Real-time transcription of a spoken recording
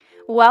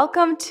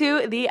Welcome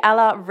to the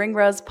Ella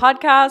Ringrose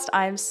podcast.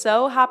 I'm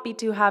so happy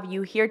to have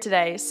you here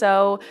today.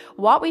 So,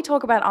 what we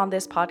talk about on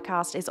this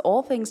podcast is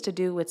all things to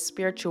do with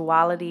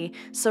spirituality,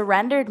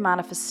 surrendered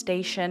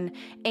manifestation,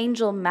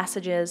 angel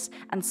messages,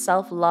 and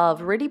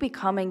self-love, really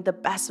becoming the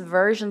best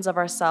versions of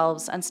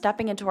ourselves and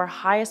stepping into our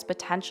highest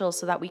potential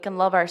so that we can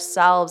love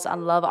ourselves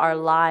and love our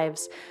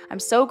lives. I'm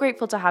so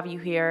grateful to have you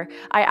here.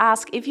 I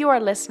ask if you are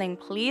listening,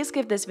 please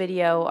give this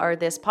video or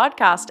this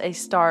podcast a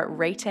star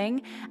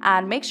rating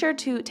and make sure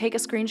to take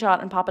a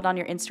screenshot and pop it on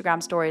your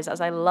Instagram stories,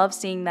 as I love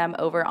seeing them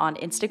over on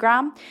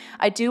Instagram.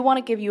 I do want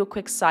to give you a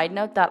quick side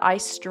note that I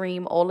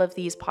stream all of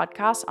these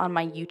podcasts on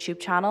my YouTube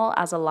channel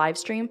as a live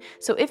stream.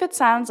 So if it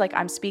sounds like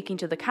I'm speaking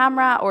to the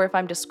camera or if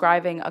I'm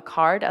describing a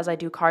card, as I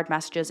do card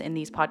messages in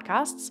these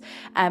podcasts,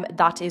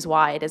 that is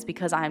why. It is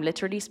because I'm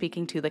literally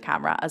speaking to the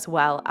camera as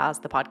well as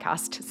the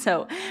podcast.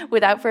 So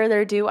without further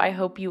ado, I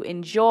hope you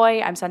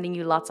enjoy. I'm sending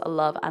you lots of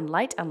love and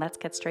light, and let's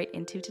get straight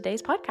into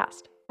today's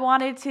podcast. I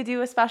wanted to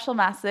do a special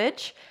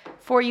message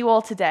for you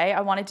all today.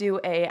 I want to do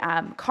a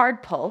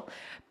card pull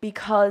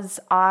because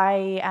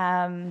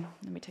let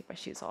me take my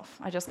shoes off.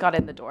 I just got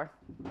in the door.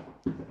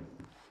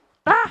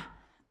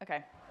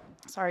 Okay.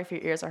 Sorry if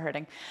your ears are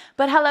hurting.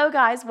 But hello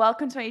guys,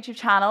 welcome to my YouTube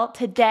channel.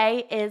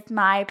 Today is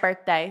my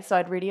birthday, so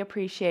I'd really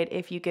appreciate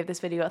if you give this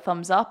video a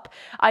thumbs up.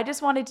 I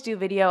just wanted to do a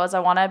video as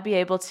I want to be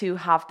able to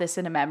have this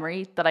in a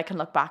memory that I can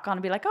look back on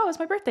and be like, oh, it's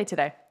my birthday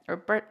today.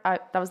 Or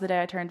that was the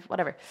day I turned,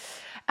 whatever.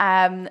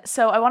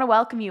 So I want to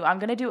welcome you. I'm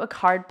going to do a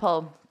card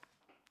pull.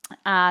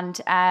 And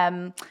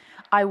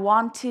I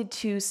wanted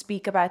to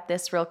speak about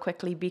this real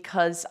quickly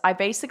because I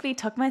basically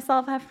took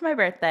myself out for my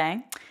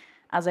birthday,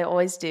 as I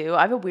always do.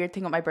 I have a weird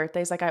thing with my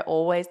birthdays. Thank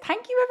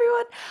you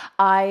everyone.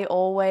 I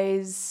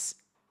always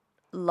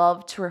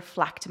love to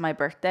reflect on my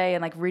birthday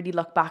and really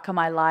look back on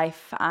my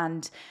life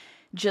and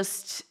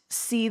just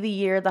see the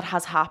year that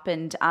has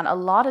happened. And a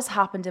lot has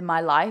happened in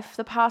my life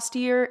the past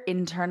year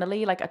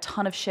internally, a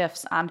ton of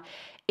shifts. And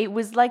it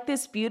was like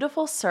this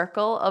beautiful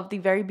circle of the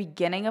very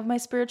beginning of my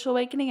spiritual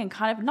awakening and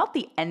kind of not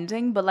the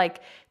ending, but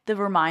the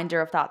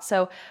reminder of that.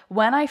 So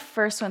when I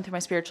first went through my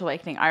spiritual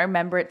awakening, I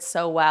remember it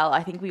so well.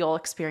 I think we all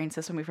experience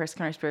this when we first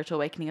get our spiritual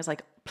awakening, is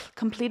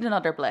complete and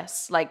utter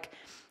bliss,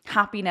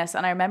 happiness.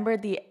 And I remember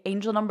the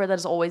angel number that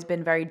has always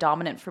been very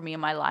dominant for me in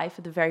my life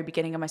at the very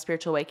beginning of my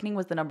spiritual awakening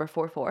was the number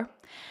 44.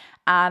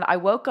 And I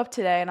woke up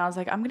today and I was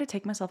like, I'm going to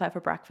take myself out for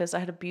breakfast. I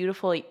had a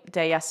beautiful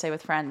day yesterday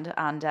with a friend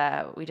and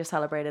we just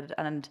celebrated.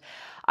 And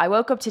I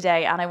woke up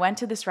today and I went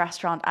to this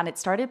restaurant and it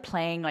started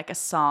playing a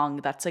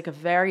song that's a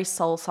very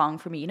soul song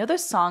for me. You know,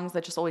 those songs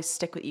that just always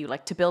stick with you,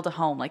 To Build a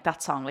Home,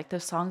 that song,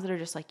 those songs that are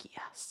just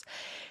yes.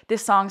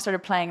 This song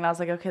started playing and I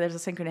was like, okay, there's a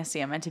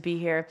synchronicity. I'm meant to be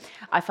here.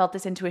 I felt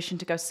this intuition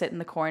to go sit in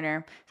the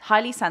corner.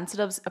 Highly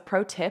sensitives, a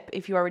pro tip,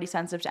 if you are really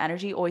sensitive to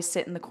energy, always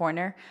sit in the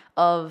corner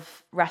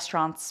of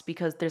restaurants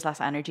because there's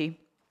less energy.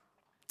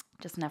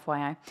 Just an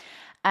FYI.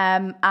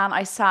 And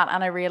I sat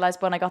and I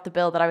realized when I got the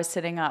bill that I was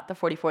sitting at the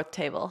 44th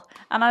table.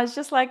 And I was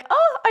just like,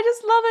 oh, I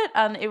just love it.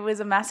 And it was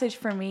a message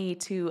for me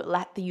to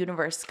let the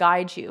universe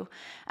guide you.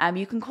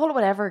 You can call it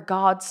whatever,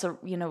 God, so,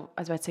 I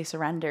was about to say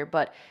surrender,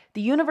 but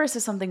the universe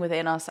is something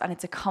within us and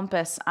it's a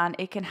compass and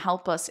it can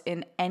help us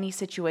in any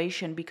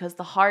situation because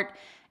the heart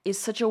is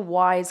such a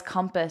wise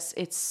compass.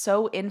 It's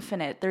so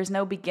infinite. There's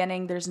no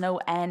beginning, there's no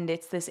end.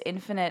 It's this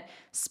infinite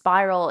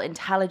spiral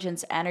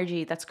intelligence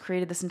energy that's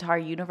created this entire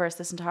universe,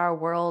 this entire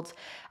world,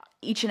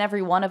 each and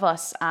every one of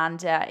us.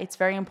 And it's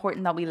very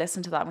important that we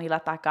listen to that and we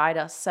let that guide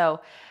us.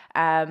 So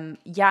I'm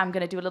going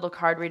to do a little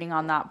card reading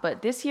on that.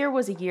 But this year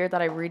was a year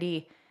that I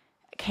really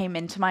came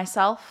into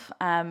myself.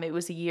 It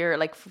was a year,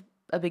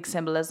 a big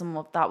symbolism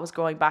of that was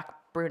growing back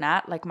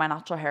brunette, my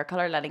natural hair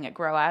color, letting it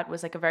grow out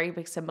was a very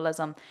big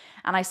symbolism.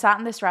 And I sat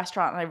in this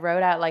restaurant and I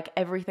wrote out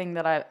everything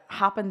that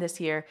happened this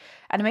year,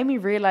 and it made me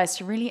realize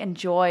to really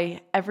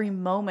enjoy every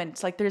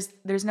moment.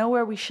 There's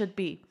nowhere we should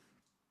be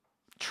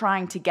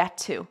trying to get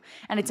to,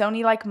 and it's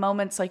only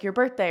moments like your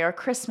birthday or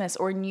Christmas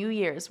or New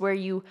Year's where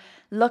you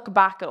look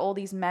back at all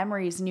these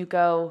memories and you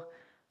go,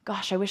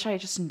 gosh, I wish I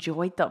had just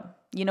enjoyed them.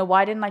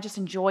 Why didn't I just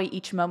enjoy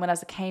each moment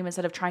as it came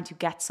instead of trying to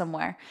get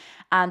somewhere?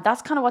 And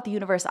that's kind of what the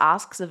universe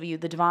asks of you,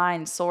 the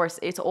divine source.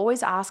 It's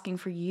always asking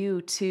for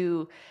you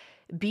to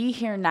be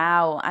here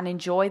now and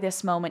enjoy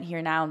this moment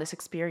here now, this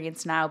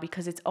experience now,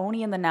 because it's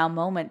only in the now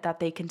moment that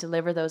they can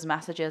deliver those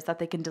messages, that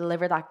they can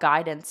deliver that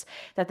guidance,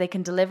 that they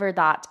can deliver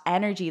that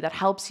energy that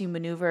helps you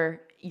maneuver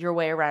your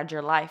way around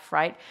your life,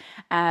 right?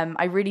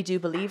 I really do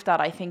believe that.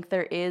 I think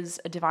there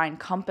is a divine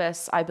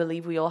compass. I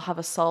believe we all have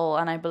a soul,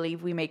 and I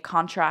believe we make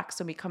contracts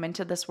when we come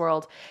into this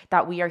world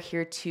that we are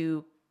here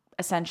to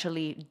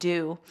essentially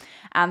do.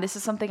 And this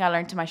is something I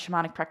learned in my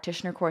shamanic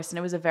practitioner course, and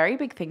it was a very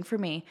big thing for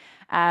me.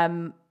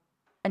 And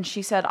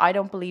she said, I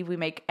don't believe we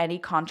make any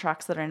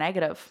contracts that are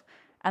negative.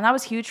 And that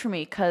was huge for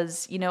me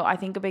because, I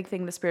think a big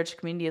thing in the spiritual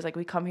community is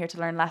we come here to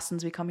learn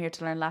lessons. We come here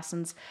to learn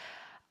lessons.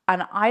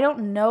 And I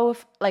don't know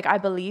if I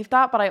believe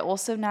that, but I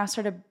also now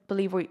start to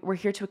believe we're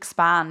here to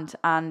expand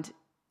and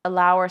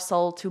allow our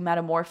soul to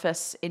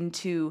metamorphose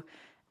into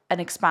an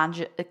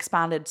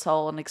expanded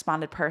soul, an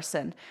expanded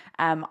person.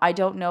 I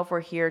don't know if we're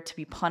here to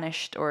be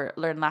punished or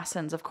learn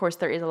lessons. Of course,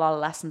 there is a lot of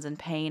lessons in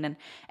pain and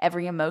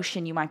every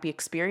emotion you might be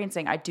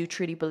experiencing. I do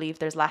truly believe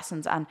there's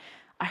lessons. And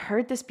I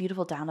heard this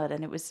beautiful download,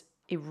 and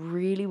it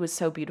really was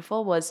so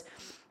beautiful, was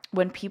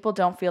when people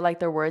don't feel like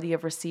they're worthy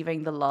of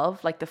receiving the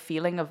love, like the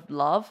feeling of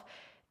love,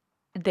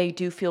 they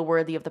do feel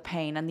worthy of the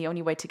pain. And the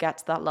only way to get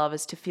to that love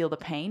is to feel the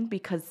pain,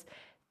 because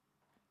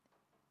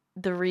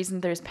the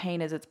reason there's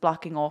pain is it's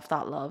blocking off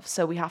that love.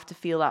 So we have to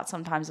feel that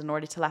sometimes in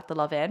order to let the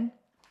love in.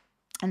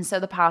 And so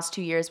the past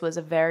 2 years was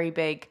a very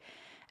big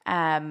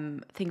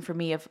thing for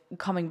me of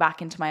coming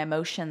back into my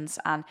emotions,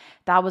 and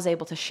that was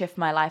able to shift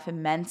my life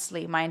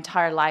immensely, my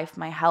entire life,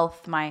 my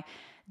health,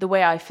 the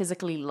way I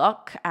physically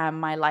look,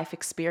 my life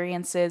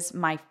experiences,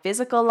 my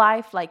physical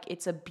life. Like,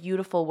 it's a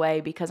beautiful way,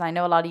 because I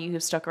know a lot of you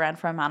who've stuck around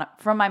from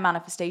my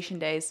manifestation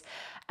days,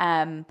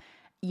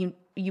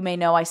 you may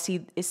know I see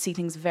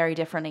things very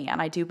differently.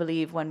 And I do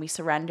believe when we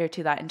surrender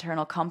to that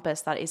internal compass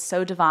that is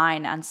so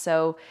divine and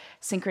so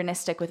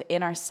synchronistic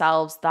within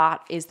ourselves,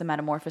 that is the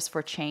metamorphosis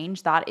for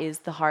change. That is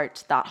the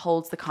heart that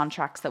holds the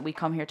contracts that we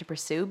come here to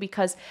pursue,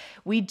 because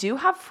we do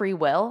have free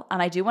will.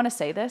 And I do want to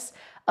say this.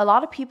 A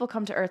lot of people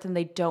come to Earth and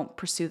they don't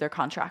pursue their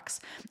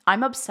contracts.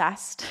 I'm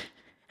obsessed.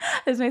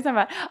 This may sound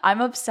bad. I'm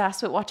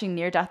obsessed with watching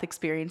near-death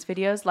experience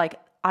videos. Like,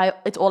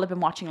 it's all I've been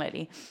watching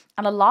lately.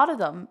 And a lot of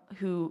them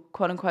who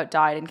quote unquote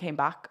died and came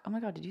back. Oh my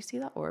God, did you see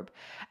that orb?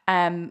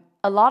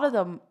 A lot of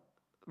them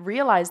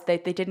realized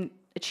that they didn't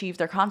achieve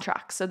their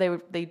contracts. So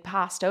they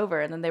passed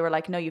over, and then they were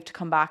like, no, you have to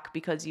come back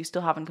because you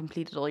still haven't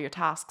completed all your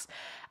tasks.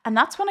 And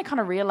that's when I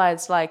kind of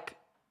realized, like,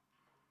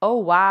 oh,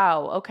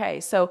 wow. Okay.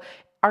 So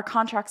our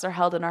contracts are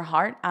held in our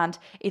heart, and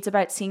it's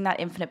about seeing that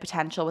infinite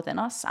potential within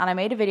us. And I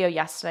made a video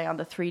yesterday on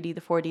the 3D,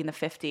 the 4D, and the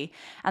 50.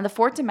 And the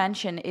fourth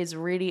dimension is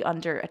really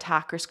under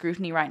attack or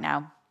scrutiny right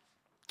now,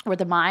 where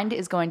the mind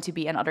is going to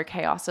be in utter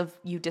chaos of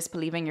you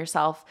disbelieving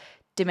yourself,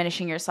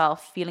 diminishing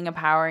yourself, feeling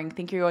empowering,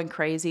 think you're going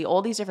crazy,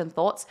 all these different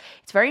thoughts.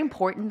 It's very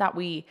important that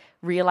we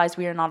realize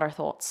we are not our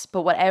thoughts,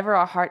 but whatever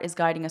our heart is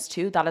guiding us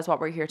to, that is what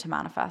we're here to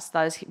manifest.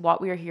 That is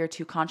what we are here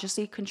to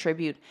consciously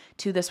contribute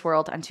to this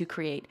world and to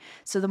create.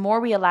 So the more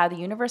we allow the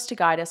universe to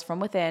guide us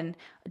from within,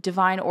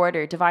 divine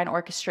order, divine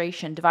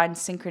orchestration, divine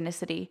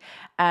synchronicity,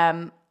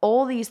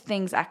 all these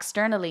things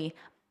externally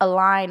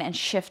align and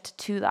shift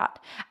to that.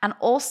 And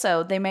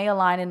also they may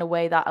align in a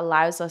way that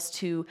allows us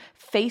to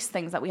face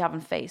things that we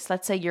haven't faced.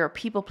 Let's say you're a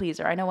people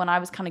pleaser. I know when I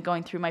was kind of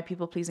going through my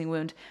people pleasing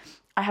wound,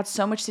 I had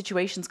so much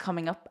situations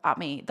coming up at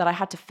me that I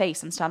had to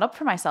face and stand up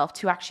for myself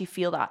to actually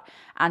feel that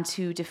and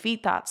to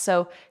defeat that.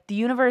 So the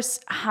universe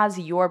has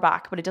your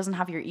back, but it doesn't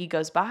have your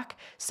ego's back.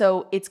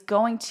 So it's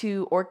going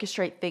to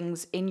orchestrate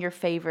things in your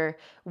favor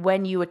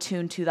when you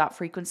attune to that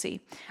frequency.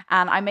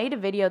 And I made a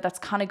video that's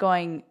kind of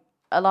going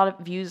a lot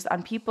of views,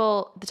 and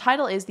people, the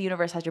title is The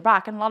Universe Has Your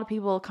Back. And a lot of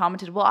people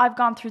commented, well, I've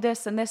gone through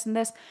this and this and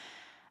this.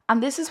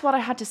 And this is what I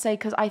had to say,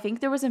 because I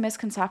think there was a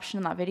misconception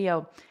in that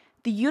video.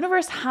 The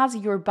universe has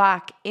your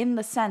back in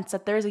the sense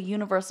that there's a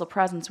universal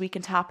presence we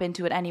can tap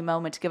into at any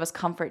moment to give us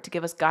comfort, to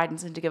give us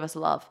guidance, and to give us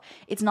love.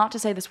 It's not to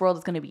say this world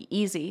is going to be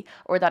easy,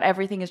 or that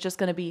everything is just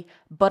going to be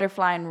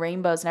butterfly and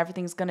rainbows and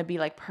everything's going to be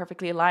like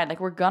perfectly aligned.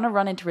 Like, we're going to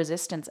run into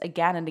resistance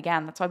again and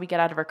again. That's why we get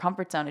out of our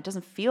comfort zone. It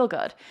doesn't feel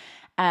good.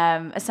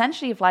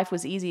 Essentially, if life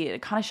was easy,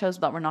 it kind of shows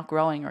that we're not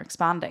growing or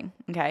expanding.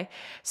 Okay.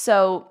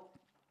 So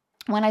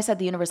when I said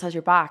the universe has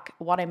your back,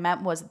 what I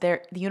meant was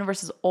the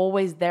universe is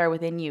always there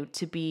within you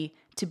to be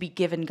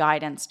given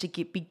guidance, to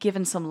be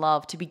given some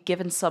love, to be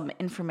given some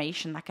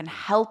information that can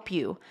help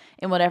you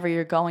in whatever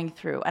you're going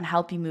through and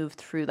help you move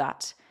through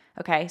that.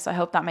 Okay, so I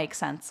hope that makes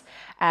sense.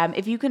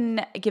 If you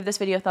can give this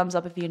video a thumbs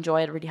up if you enjoy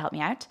it, it'd really help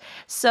me out.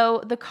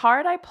 So the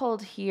card I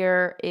pulled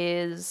here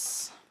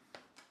is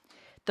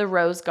the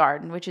Rose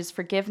Garden, which is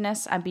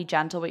forgiveness and be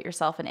gentle with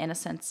yourself and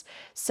innocence.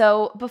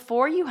 So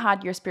before you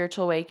had your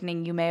spiritual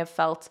awakening, you may have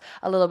felt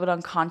a little bit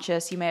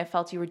unconscious. You may have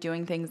felt you were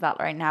doing things that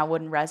right now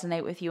wouldn't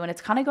resonate with you. And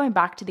it's kind of going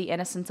back to the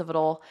innocence of it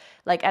all.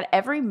 Like, at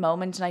every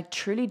moment, and I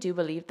truly do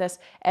believe this,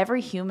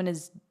 every human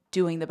is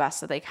doing the best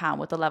that they can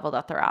with the level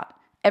that they're at.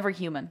 Every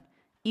human.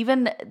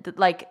 Even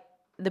like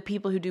the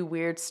people who do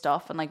weird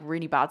stuff and like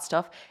really bad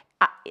stuff,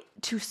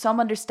 to some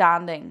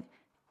understanding,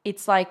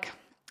 it's like,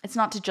 it's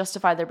not to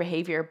justify their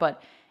behavior,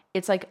 but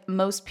it's like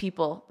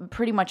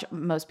pretty much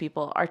most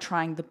people are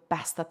trying the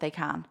best that they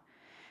can.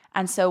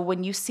 And so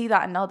when you see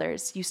that in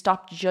others, you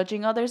stop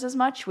judging others as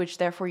much, which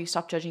therefore you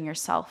stop judging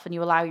yourself, and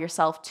you allow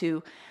yourself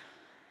to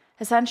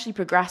essentially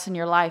progress in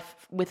your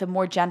life with a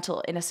more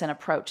gentle, innocent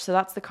approach. So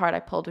that's the card I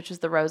pulled, which is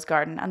the Rose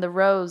Garden. And the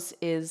rose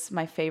is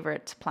my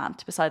favorite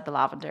plant beside the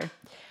lavender.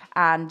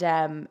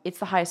 And it's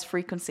the highest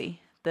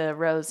frequency the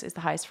rose is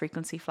the highest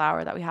frequency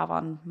flower that we have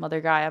on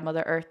Mother Gaia,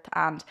 Mother Earth.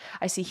 And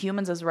I see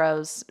humans as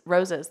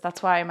roses.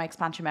 That's why in my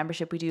expansion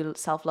membership, we do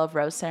self-love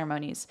rose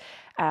ceremonies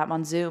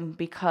on Zoom,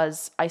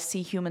 because I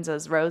see humans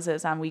as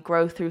roses, and we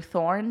grow through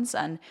thorns,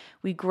 and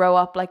we grow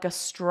up like a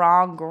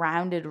strong,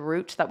 grounded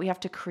root that we have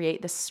to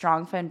create this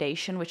strong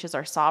foundation, which is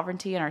our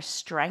sovereignty and our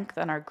strength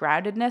and our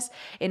groundedness,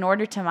 in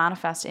order to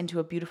manifest into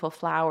a beautiful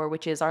flower,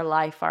 which is our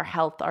life, our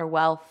health, our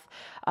wealth,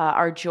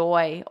 our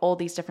joy, all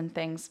these different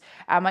things.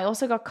 I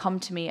also got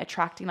Come to Me,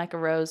 Attracting Like a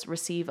Rose,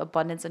 Receive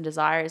Abundance and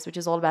Desires, which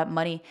is all about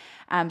money.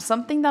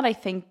 Something that I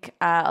think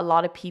a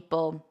lot of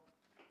people,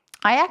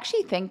 I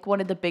actually think one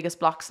of the biggest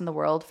blocks in the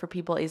world for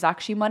people is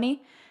actually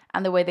money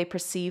and the way they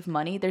perceive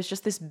money. There's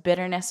just this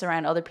bitterness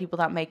around other people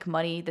that make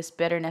money, this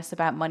bitterness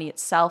about money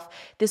itself,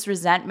 this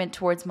resentment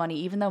towards money,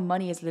 even though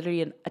money is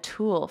literally a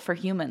tool for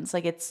humans.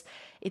 Like it's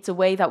a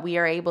way that we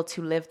are able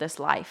to live this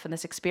life and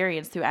this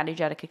experience through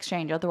energetic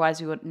exchange.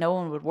 Otherwise, no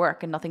one would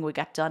work and nothing would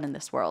get done in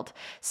this world.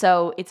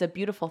 So it's a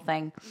beautiful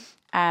thing.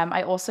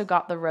 I also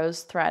got the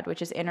rose thread,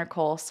 which is inner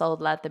call, soul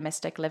led, the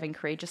mystic, living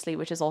courageously,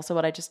 which is also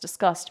what I just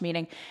discussed,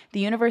 meaning the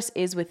universe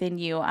is within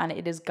you and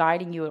it is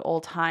guiding you at all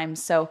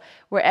times. So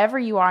wherever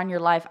you are in your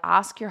life,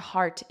 ask your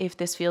heart if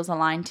this feels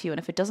aligned to you. And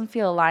if it doesn't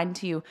feel aligned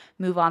to you,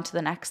 move on to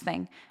the next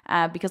thing,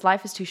 because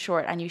life is too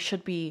short and you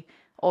should be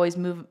always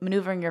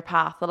maneuvering your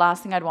path. The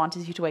last thing I'd want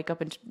is you to wake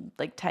up in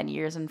like 10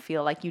 years and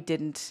feel like you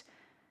didn't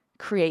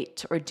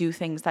create or do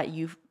things that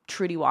you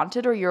truly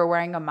wanted, or you're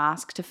wearing a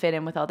mask to fit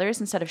in with others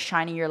instead of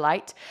shining your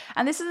light.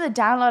 And this is a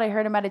download I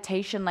heard in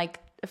meditation like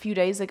a few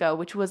days ago,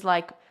 which was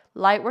like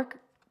light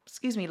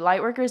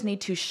workers need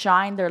to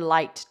shine their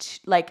light,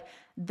 like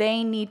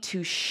they need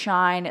to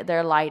shine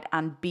their light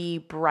and be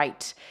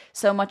bright.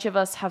 So much of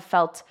us have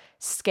felt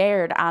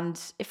scared, and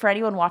for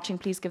anyone watching,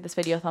 please give this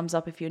video a thumbs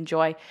up if you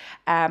enjoy.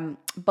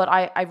 But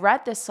I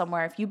read this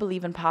somewhere. If you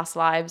believe in past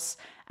lives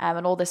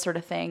and all this sort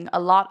of thing, a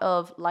lot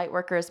of light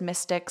workers,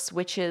 mystics,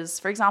 witches,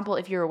 for example,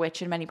 if you're a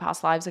witch in many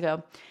past lives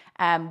ago,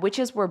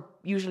 witches were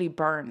usually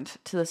burned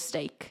to the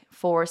stake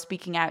for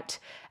speaking out.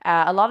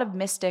 A lot of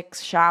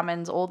mystics,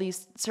 shamans, all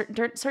these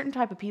certain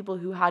type of people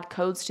who had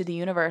codes to the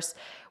universe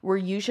were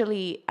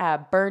usually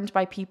burned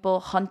by people,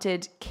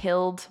 hunted,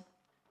 killed.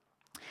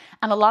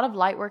 And a lot of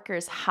light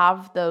workers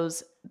have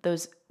those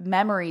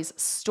memories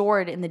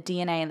stored in the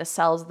DNA and the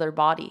cells of their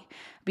body,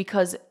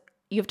 because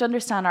you have to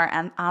understand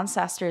our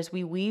ancestors.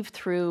 We weave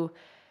through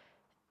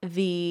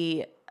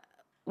the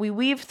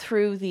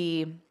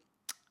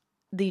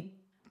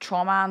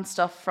trauma and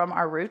stuff from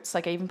our roots.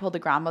 Like I even pulled the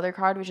grandmother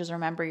card, which is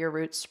remember your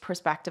roots,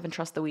 perspective, and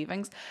trust the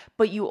weavings.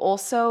 But you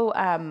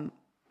also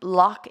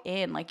lock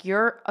in, like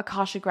your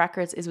Akashic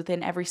records is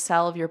within every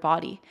cell of your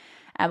body.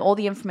 All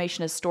the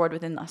information is stored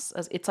within us.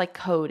 It's like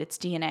code, it's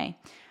DNA.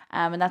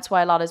 And that's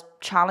why a lot of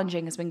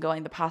challenging has been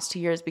going the past 2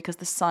 years, because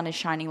the sun is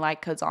shining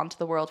light codes onto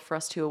the world for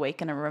us to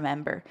awaken and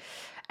remember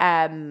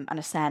and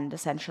ascend,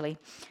 essentially.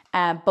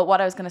 But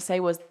what I was going to say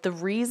was the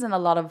reason a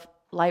lot of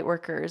light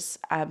workers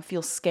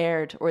feel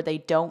scared, or they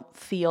don't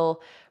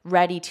feel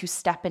ready to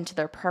step into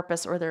their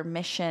purpose or their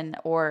mission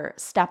or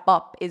step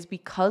up, is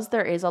because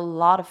there is a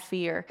lot of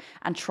fear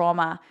and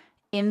trauma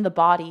in the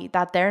body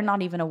that they're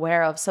not even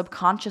aware of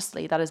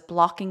subconsciously, that is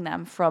blocking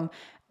them from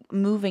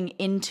moving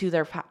into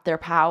their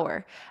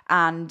power.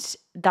 And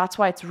that's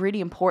why it's really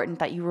important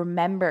that you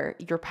remember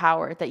your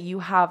power, that you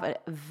have a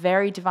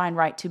very divine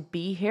right to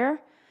be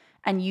here,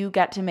 and you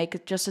get to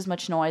make just as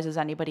much noise as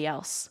anybody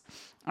else.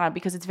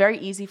 Because it's very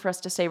easy for us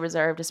to stay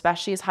reserved,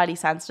 especially as highly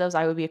sensitives.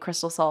 I would be a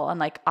crystal soul,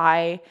 and like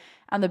I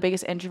am the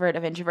biggest introvert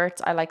of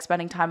introverts. I like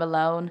spending time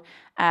alone.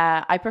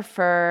 I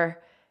prefer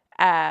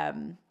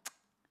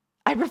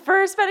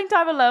spending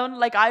time alone.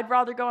 Like I'd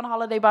rather go on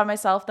holiday by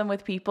myself than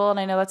with people. And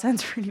I know that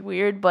sounds really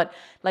weird, but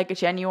like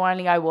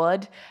genuinely I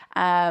would.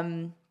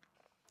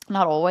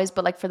 Not always,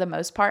 but like for the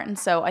most part. And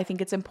so I think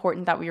it's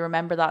important that we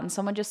remember that. And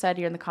someone just said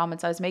here in the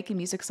comments, I was making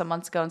music some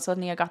months ago and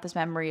suddenly I got this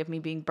memory of me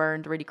being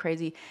burned really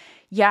crazy.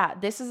 Yeah,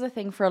 this is a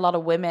thing for a lot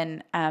of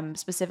women.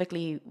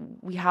 Specifically,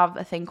 we have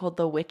a thing called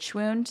the witch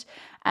wound,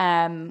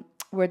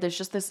 where there's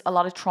just a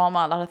lot of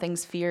trauma, a lot of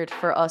things feared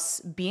for us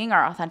being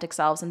our authentic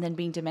selves and then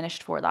being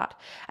diminished for that.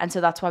 And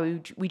so that's why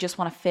we just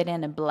want to fit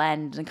in and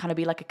blend and kind of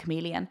be like a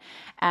chameleon.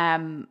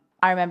 I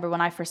remember when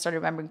I first started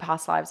remembering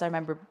past lives, I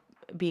remember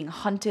being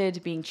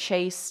hunted, being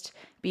chased,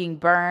 being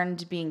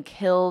burned, being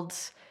killed,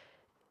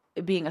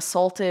 being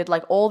assaulted,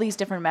 like all these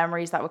different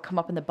memories that would come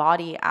up in the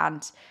body.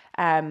 And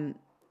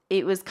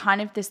it was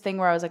kind of this thing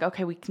where I was like,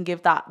 okay, we can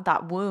give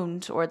that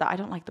wound, or that, I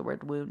don't like the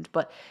word wound,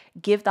 but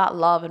give that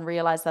love and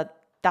realize that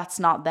that's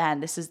not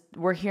then.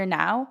 We're here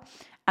now,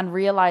 and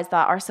realize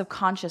that our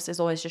subconscious is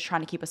always just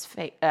trying to keep us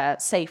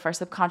safe. Our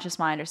subconscious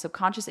mind, our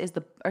subconscious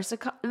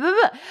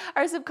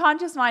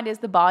mind is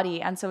the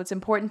body. And so it's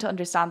important to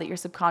understand that your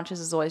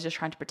subconscious is always just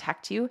trying to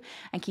protect you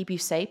and keep you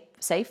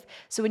safe.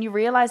 So when you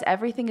realize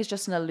everything is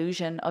just an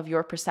illusion of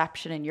your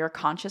perception and your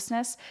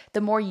consciousness,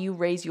 the more you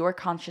raise your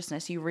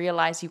consciousness, you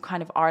realize you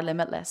kind of are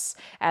limitless,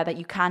 that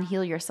you can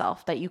heal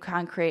yourself, that you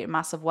can create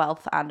massive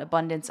wealth and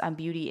abundance and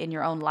beauty in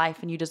your own life,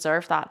 and you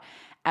deserve that.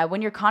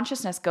 When your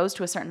consciousness goes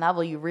to a certain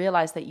level, you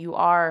realize that you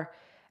are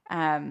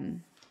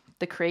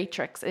the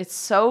creatrix. It's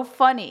so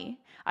funny.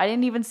 I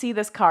didn't even see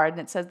this card,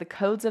 and it says the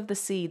codes of the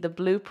sea, the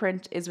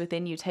blueprint is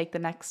within you. Take the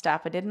next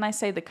step. And didn't I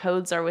say the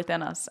codes are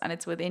within us and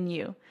it's within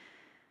you?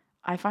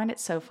 I find it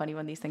so funny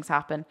when these things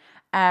happen.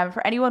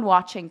 For anyone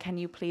watching, can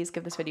you please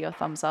give this video a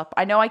thumbs up?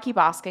 I know I keep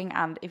asking,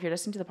 and if you're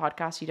listening to the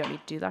podcast, you don't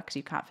need to do that because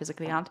you can't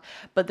physically hand.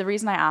 But the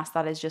reason I ask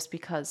that is just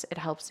because it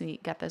helps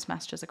me get those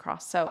messages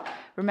across. So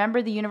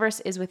remember, the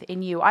universe is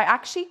within you. I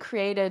actually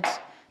created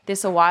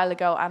this a while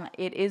ago, and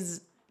it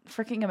is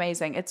freaking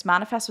amazing. It's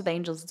Manifest with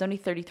Angels. It's only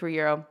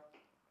 €33.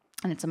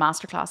 And it's a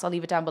masterclass. I'll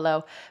leave it down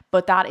below.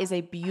 But that is a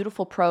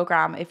beautiful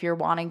program if you're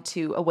wanting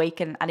to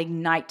awaken and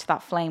ignite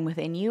that flame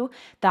within you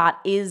that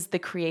is the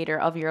creator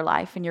of your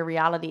life and your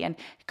reality, and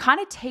kind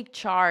of take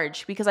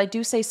charge, because I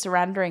do say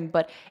surrendering,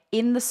 but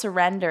in the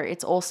surrender,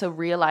 it's also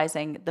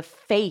realizing the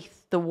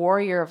faith, the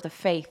warrior of the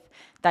faith,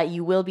 that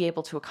you will be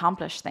able to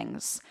accomplish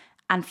things.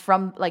 And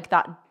from like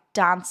that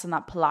dance and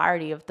that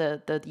polarity of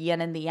the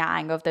yin and the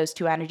yang of those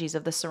two energies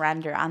of the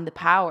surrender and the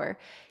power,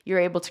 you're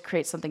able to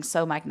create something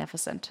so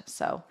magnificent.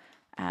 So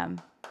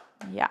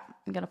yeah,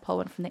 I'm going to pull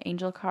one from the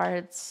angel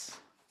cards.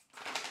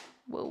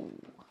 Whoa.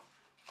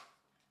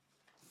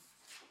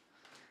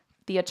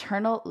 The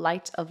eternal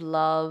light of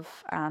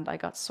love, and I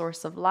got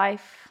source of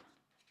life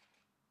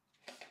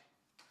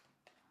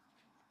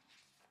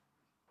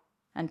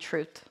and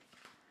truth.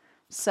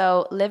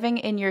 So living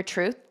in your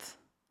truth,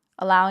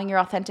 allowing your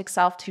authentic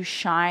self to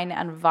shine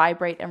and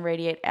vibrate and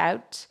radiate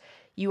out.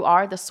 You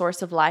are the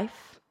source of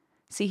life.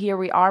 See here,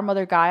 we are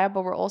Mother Gaia,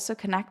 but we're also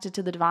connected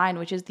to the divine,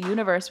 which is the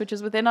universe, which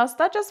is within us.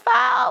 That just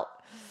fell.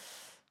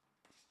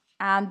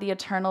 And the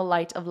eternal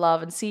light of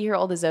love. And see here,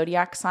 all the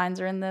zodiac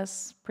signs are in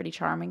this. Pretty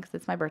charming because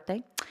it's my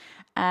birthday.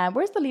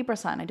 Where's the Libra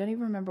sign? I don't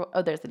even remember.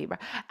 Oh, there's the Libra.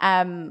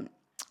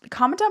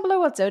 Comment down below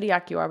what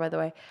zodiac you are, by the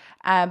way.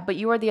 But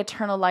you are the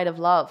eternal light of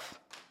love.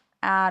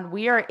 And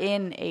we are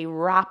in a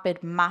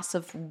rapid,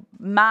 massive,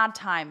 mad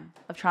time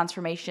of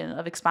transformation,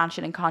 of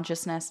expansion and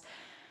consciousness.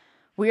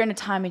 We're in a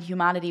time in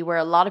humanity where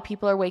a lot of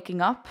people are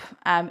waking up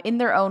in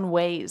their own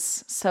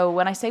ways. So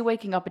when I say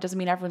waking up, it doesn't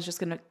mean everyone's just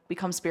going to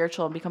become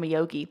spiritual and become a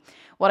yogi.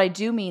 What I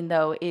do mean,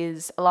 though,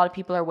 is a lot of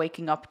people are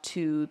waking up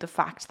to the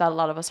fact that a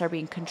lot of us are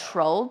being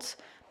controlled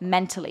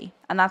mentally.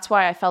 And that's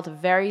why I felt a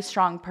very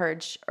strong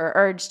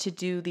urge to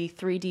do the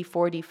 3D,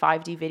 4D,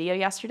 5D video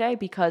yesterday,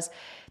 because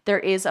there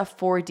is a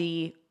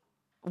 4D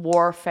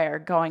warfare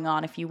going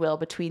on, if you will,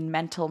 between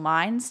mental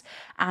minds.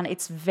 And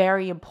it's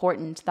very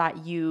important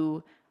that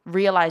you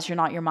realize you're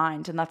not your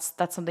mind. And that's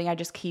something I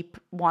just keep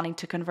wanting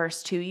to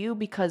converse to you,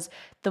 because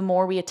the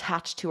more we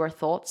attach to our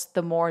thoughts,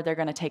 the more they're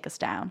going to take us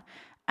down.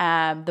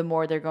 The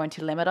more they're going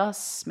to limit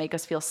us, make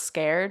us feel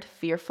scared,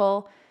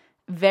 fearful,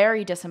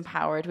 very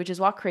disempowered, which is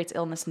what creates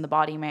illness in the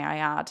body, may I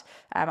add.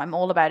 I'm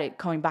all about it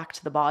coming back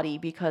to the body,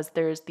 because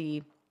there's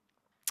the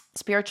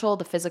spiritual,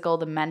 the physical,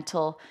 the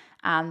mental,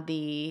 and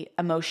the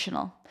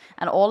emotional.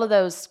 And all of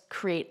those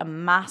create a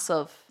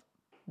massive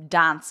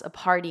dance, a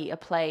party, a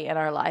play in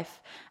our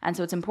life. And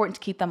so it's important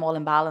to keep them all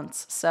in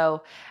balance.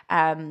 So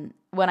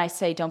when I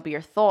say don't be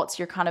your thoughts,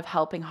 you're kind of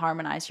helping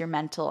harmonize your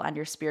mental and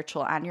your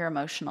spiritual and your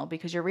emotional,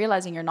 because you're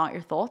realizing you're not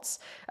your thoughts.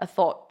 A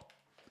thought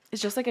is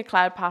just like a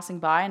cloud passing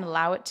by, and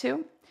allow it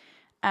to.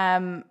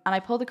 And I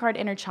pulled the card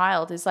inner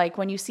child. Is like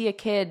when you see a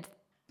kid,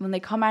 when they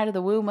come out of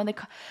the womb,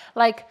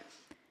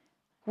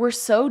 we're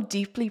so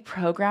deeply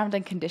programmed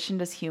and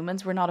conditioned as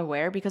humans, we're not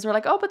aware, because we're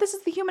like, oh, but this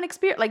is the human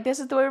experience. Like, this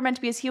is the way we're meant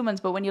to be as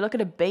humans. But when you look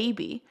at a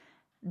baby,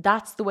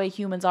 that's the way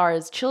humans are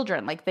as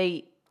children.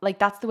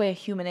 That's the way a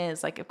human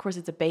is. Like, of course,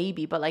 it's a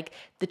baby, but like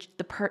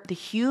the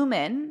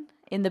human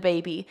in the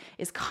baby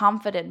is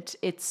confident.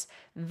 It's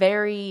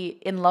very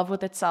in love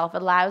with itself,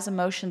 allows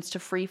emotions to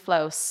free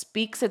flow,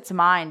 speaks its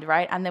mind,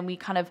 right? And then we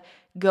kind of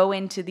go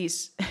into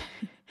these,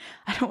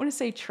 I don't want to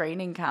say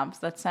training camps.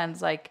 That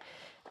sounds like,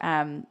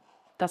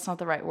 that's not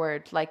the right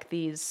word. Like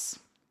these,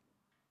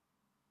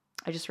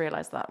 I just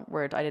realized that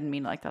word. I didn't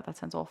mean it like that. That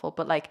sounds awful.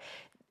 But like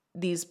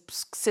these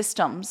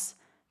systems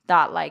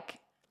that like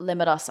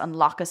limit us and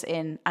lock us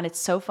in. And it's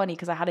so funny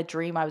because I had a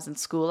dream. I was in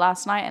school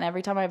last night, and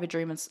every time I have a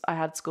dream I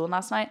had school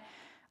last night,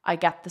 I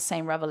get the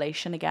same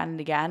revelation again and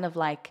again of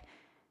like,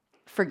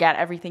 forget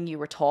everything you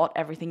were taught,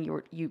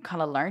 everything you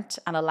kind of learnt,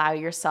 and allow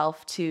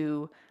yourself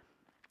to,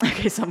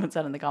 okay, someone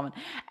said in the comment,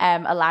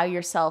 allow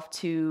yourself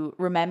to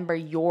remember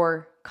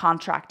your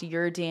contract,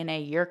 your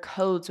DNA, your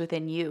codes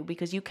within you,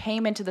 because you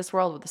came into this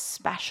world with a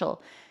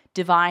special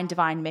divine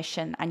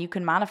mission, and you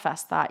can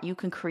manifest that. You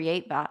can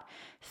create that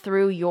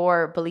through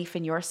your belief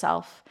in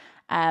yourself.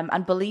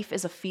 And belief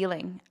is a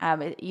feeling.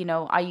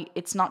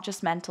 It's not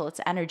just mental, it's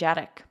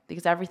energetic,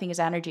 because everything is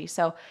energy.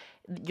 So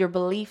your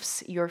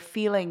beliefs, your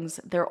feelings,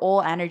 they're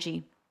all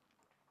energy.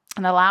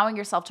 And allowing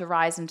yourself to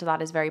rise into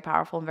that is very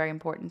powerful and very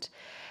important.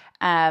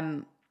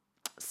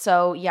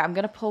 So yeah, I'm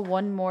going to pull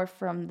one more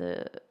from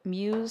the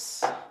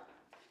Muse.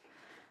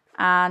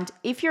 And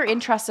if you're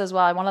interested as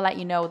well, I want to let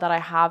you know that I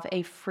have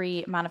a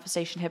free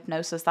manifestation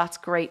hypnosis. That's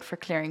great for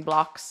clearing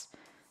blocks,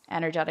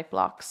 energetic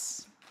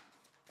blocks.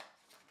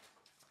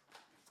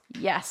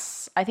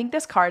 Yes, I think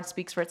this card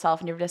speaks for itself.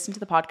 And you've listened to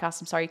the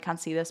podcast. I'm sorry you can't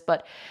see this,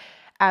 but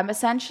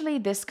essentially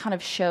this kind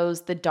of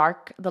shows the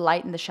dark, the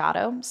light and the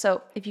shadow.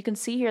 So if you can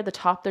see here at the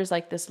top, there's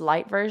like this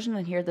light version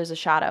and here there's a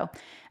shadow.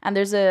 And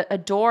there's a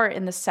door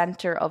in the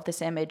center of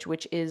this image,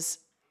 which is,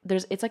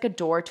 it's like a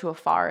door to a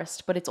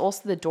forest, but it's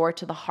also the door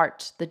to the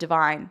heart, the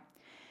divine.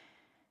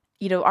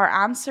 You know, our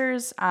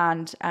answers,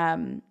 and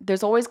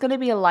there's always going to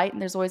be a light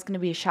and there's always going to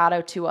be a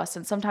shadow to us.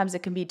 And sometimes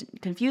it can be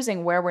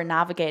confusing where we're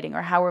navigating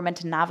or how we're meant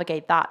to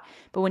navigate that.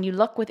 But when you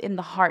look within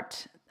the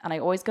heart, and I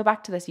always go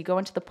back to this, you go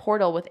into the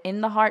portal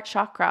within the heart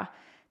chakra,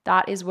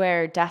 that is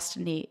where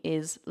destiny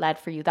is led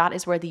for you. That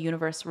is where the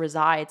universe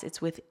resides.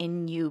 It's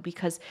within you,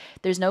 because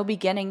there's no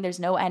beginning, there's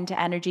no end to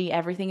energy.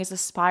 Everything is a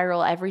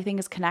spiral, everything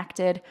is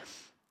connected.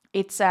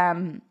 It's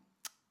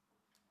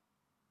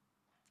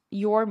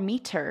your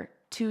meter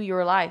to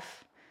your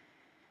life.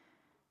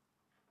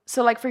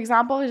 So like, for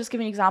example, I'll just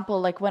give you an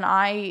example. Like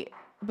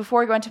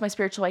before I go into my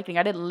spiritual awakening,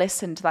 I didn't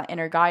listen to that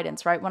inner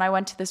guidance, right? When I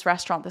went to this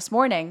restaurant this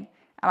morning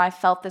and I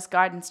felt this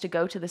guidance to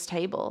go to this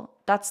table,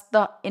 that's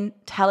the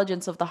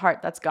intelligence of the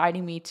heart that's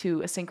guiding me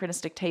to a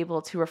synchronistic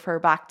table to refer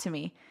back to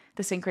me,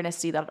 the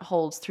synchronicity that it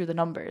holds through the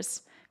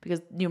numbers, because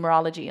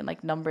numerology and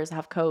like numbers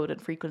have code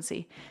and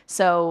frequency.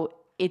 So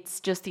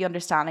it's just the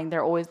understanding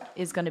there always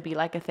is going to be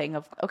like a thing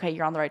of, okay,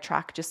 you're on the right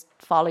track. Just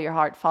follow your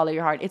heart, follow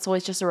your heart. It's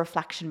always just a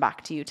reflection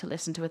back to you to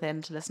listen to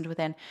within, to listen to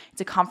within.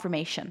 It's a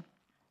confirmation.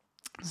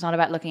 It's not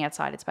about looking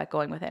outside. It's about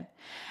going within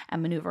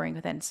and maneuvering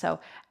within. So,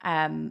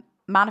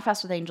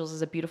 Manifest with Angels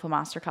is a beautiful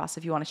masterclass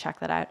if you want to check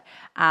that out.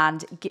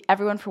 And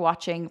everyone for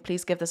watching,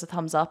 please give this a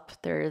thumbs up.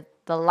 The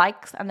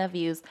likes and the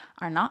views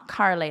are not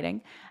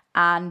correlating.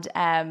 And,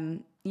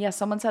 yeah,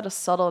 someone said a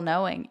subtle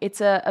knowing. It's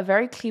a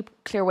very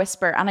clear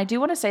whisper. And I do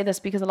want to say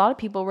this because a lot of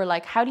people were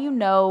like, how do you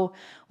know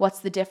what's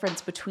the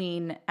difference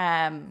between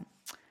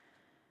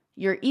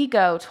your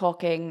ego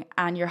talking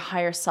and your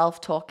higher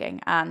self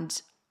talking?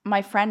 And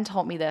my friend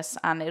told me this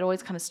and it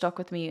always kind of stuck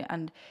with me.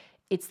 And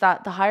it's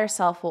that the higher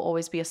self will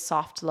always be a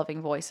soft,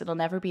 loving voice. It'll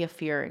never be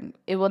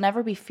it will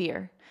never be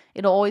fear.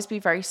 It'll always be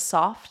very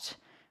soft,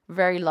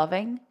 very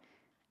loving,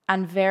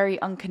 and very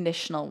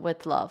unconditional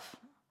with love.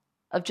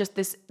 Of just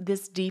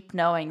this deep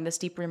knowing, this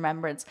deep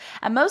remembrance.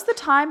 And most of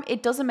the time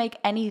it doesn't make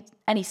any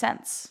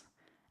sense.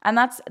 And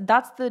that's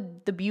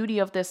the beauty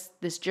of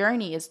this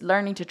journey, is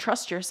learning to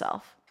trust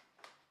yourself.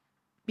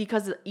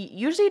 Because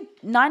usually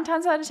 9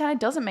 times out of 10 it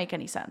doesn't make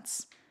any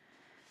sense.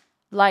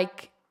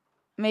 Like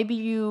maybe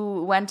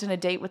you went on a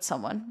date with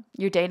someone,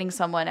 you're dating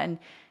someone, and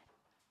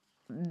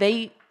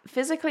they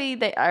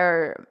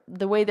are,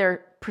 the way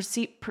they're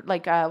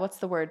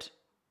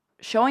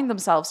showing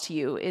themselves to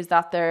you is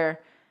that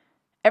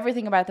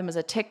everything about them is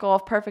a tick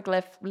off, perfect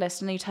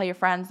list, and you tell your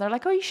friends, they're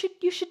like, oh, you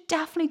should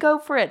definitely go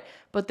for it.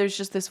 But there's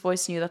just this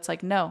voice in you that's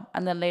like, no.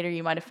 And then later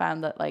you might have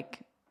found that like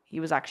he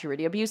was actually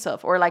really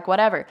abusive or like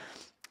whatever.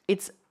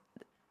 It's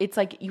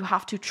like you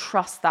have to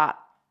trust that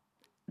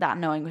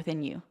knowing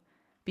within you,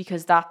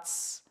 because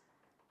that's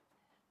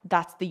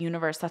the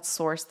universe, that's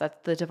source, that's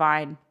the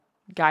divine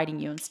guiding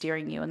you and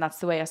steering you. And that's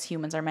the way us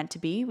humans are meant to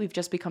be. We've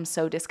just become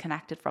so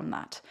disconnected from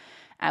that.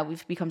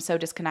 We've become so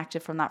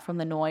disconnected from that, from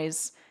the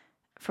noise,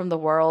 from the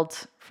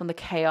world, from the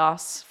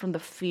chaos, from the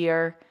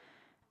fear.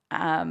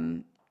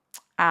 And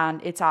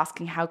it's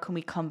asking, how can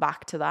we come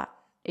back to that?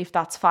 If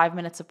that's 5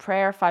 minutes of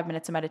prayer, 5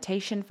 minutes of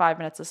meditation, 5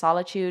 minutes of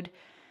solitude,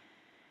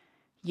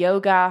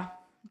 yoga,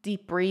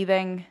 deep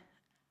breathing,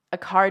 a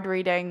card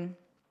reading,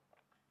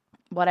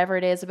 whatever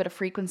it is, a bit of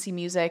frequency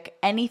music,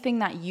 anything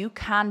that you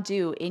can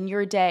do in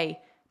your day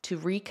to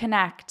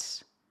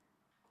reconnect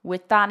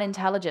with that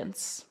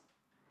intelligence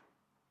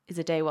is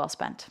a day well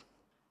spent.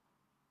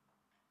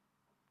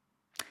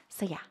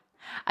 So yeah,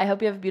 I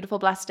hope you have a beautiful,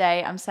 blessed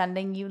day. I'm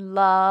sending you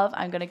love.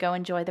 I'm going to go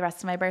enjoy the rest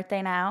of my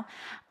birthday now.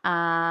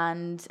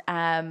 And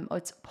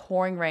it's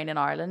pouring rain in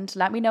Ireland.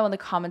 Let me know in the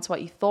comments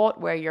what you thought,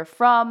 where you're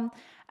from.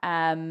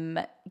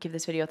 Give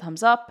this video a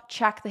thumbs up.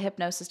 Check the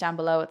hypnosis down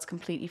below. It's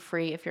completely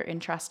free if you're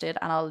interested.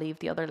 And I'll leave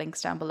the other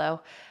links down below.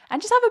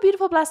 And just have a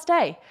beautiful, blessed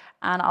day.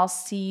 And I'll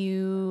see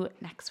you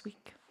next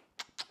week.